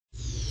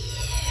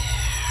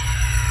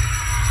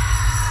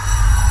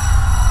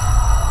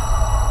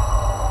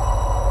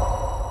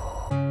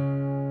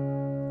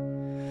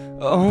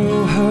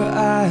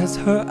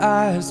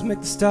eyes make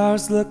the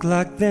stars look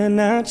like they're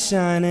not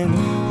shining.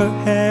 Her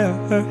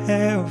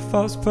hair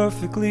falls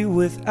perfectly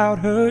without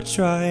her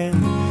trying.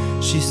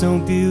 She's so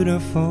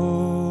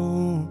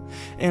beautiful,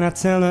 and I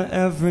tell her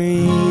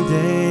every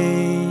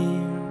day.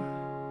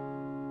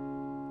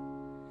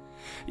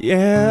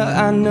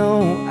 Yeah, I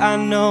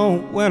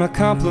know, when I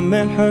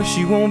compliment her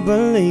she won't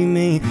believe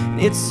me.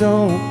 It's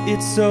so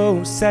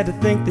sad to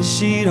think that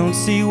she don't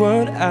see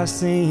what I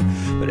see.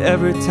 But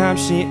every time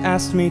she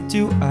asks me,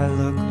 do I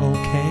look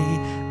okay,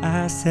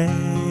 I say,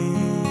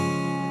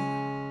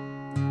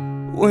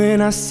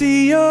 when I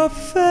see your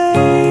face,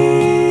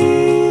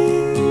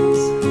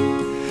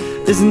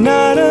 there's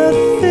not a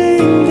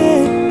thing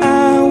that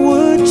I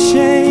would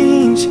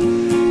change.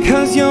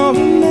 'Cause you're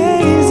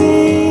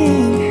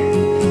amazing,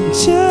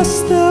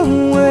 just the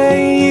way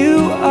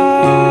you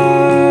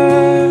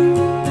are.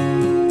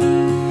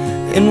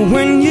 And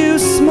when you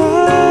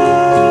smile,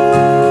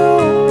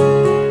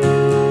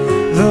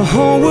 the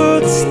whole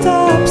world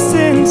stops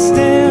and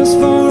stares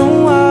for a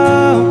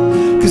while.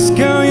 'Cause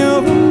girl,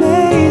 you're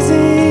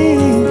amazing,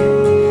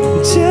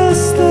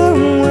 just the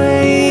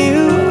way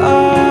you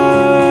are.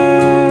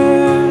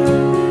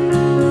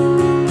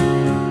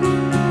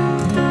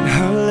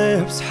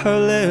 Her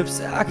lips,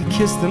 I could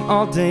kiss them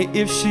all day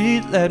if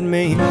she'd let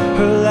me.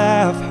 Her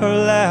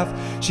laugh,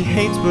 she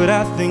hates but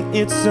I think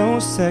it's so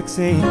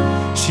sexy.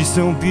 She's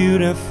so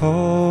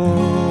beautiful,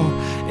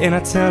 and I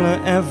tell her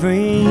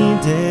every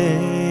day.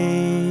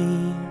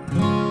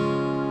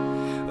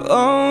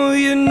 Oh,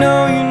 you know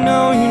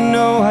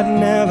I'd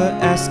never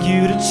ask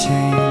you to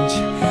change.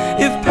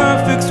 If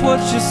perfect's what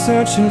you're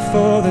searching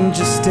for, then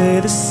just stay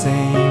the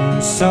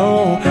same. So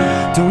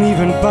don't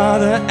even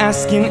bother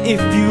asking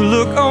if you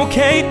look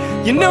okay.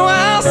 You know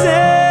I'll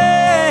say,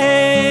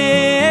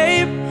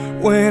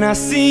 when I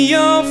see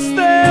your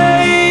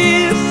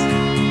face,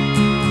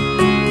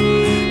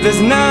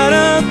 there's not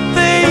a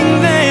thing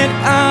that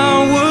I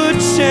would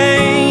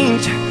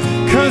change.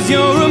 'Cause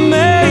you're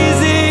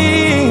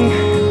amazing,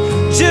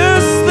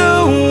 just the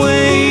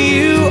way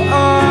you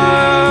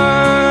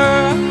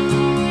are.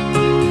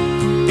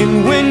 And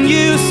when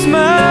you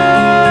smile,